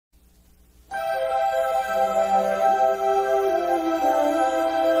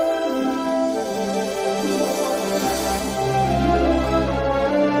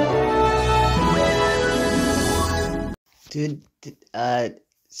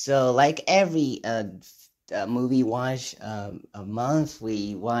So like every movie watch a month,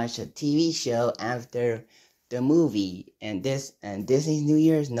 we watch a TV show after the movie, and Disney's New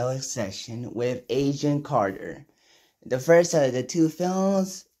Year is no exception with Agent Carter. The first of the two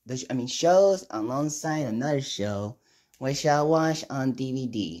films, shows alongside another show, which I watched on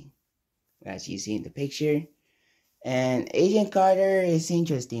DVD, as you see in the picture. And Agent Carter is an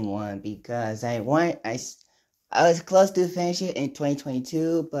interesting one because I was close to finish it in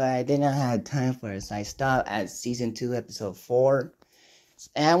 2022, but I did not have time for it, so I stopped at season 2, episode 4.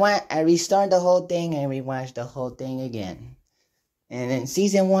 And I restarted the whole thing and rewatched the whole thing again. And then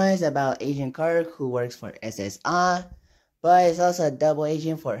season 1 is about Agent Carter, who works for SSI, but it's also a double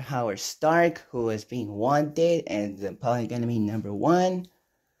agent for Howard Stark, who is being wanted and the public enemy number 1.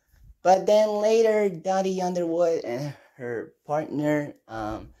 But then later, Dottie Underwood and her partner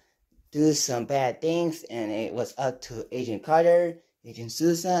do some bad things, and it was up to Agent Carter, Agent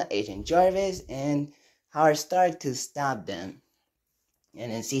Sousa, Agent Jarvis, and Howard Stark to stop them.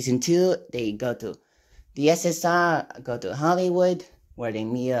 And in season 2, they go to the SSR, go to Hollywood, where they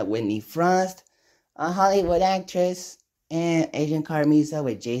meet up with Whitney Frost, a Hollywood actress, and Agent Carter meets up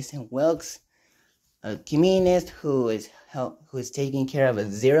with Jason Wilkes, a communist who is taking care of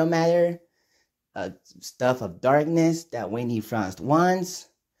a zero matter, stuff of darkness that Whitney Frost wants.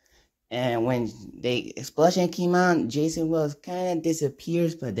 And when the explosion came out, Jason Wilkes kind of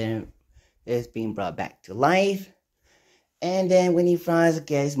disappears, but then it's being brought back to life. And then Whitney Frost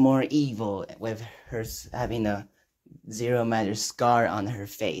gets more evil with her having a zero matter scar on her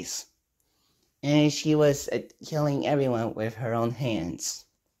face. And she was killing everyone with her own hands.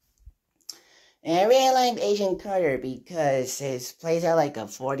 And I really liked Agent Carter because it plays out like a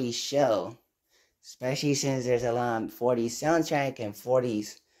 40s show. Especially since there's a lot of 40s soundtrack and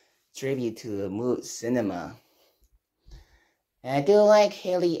 40s tribute to cinema. And I do like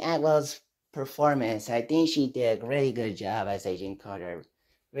Haley Atwell's performance. I think she did a really good job as Agent Carter.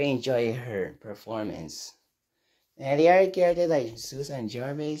 Really enjoy her performance. And the other characters like Susan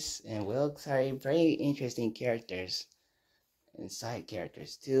Jarvis and Wilkes are very interesting characters. And side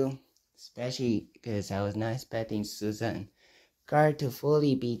characters too. Especially because I was not expecting Susan and Carter to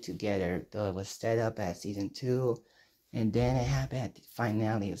fully be together, though it was set up at season 2. And then it happened at the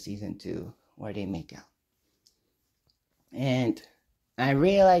finale of season 2, where they make out. And I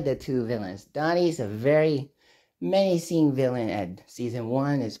really like the two villains. Dottie's a very menacing villain at season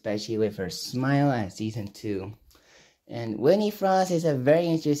 1, especially with her smile at season 2. And Whitney Frost is a very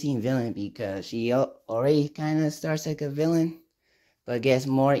interesting villain because she already kind of starts like a villain, but gets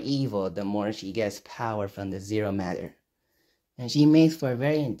more evil the more she gets power from the zero matter. And she makes for a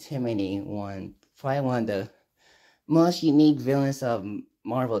very intimidating one, probably one of the most unique villains of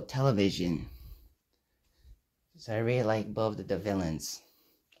Marvel television. So I really like both of the villains.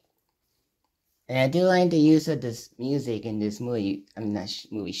 And I do like the use of this music in this movie,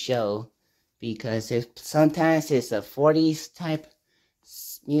 show, because sometimes it's a 40s type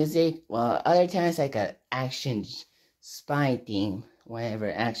music, while other times like an action spy theme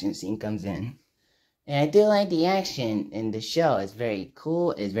whenever action scene comes in. And I do like the action in the show. It's very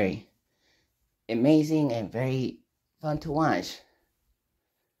cool, it's very amazing, and very fun to watch.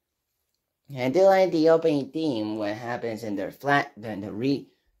 And I do like the opening theme, what happens in the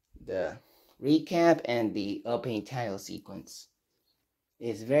recap and the opening title sequence.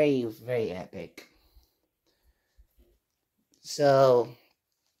 It's very, very epic. So,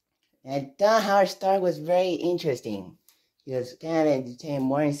 I thought Howard Stark was very interesting. He was kind of entertained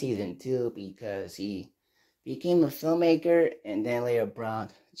more in season 2 because he became a filmmaker and then later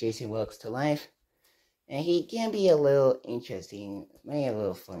brought Jason Wilkes to life. And he can be a little interesting, maybe a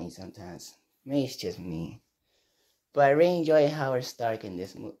little funny sometimes. Maybe it's just me. But I really enjoy Howard Stark in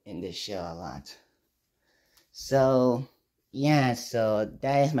this show a lot. So, yeah, so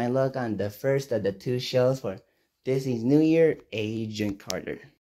that is my look on the first of the two shows for Disney's New Year, Agent Carter.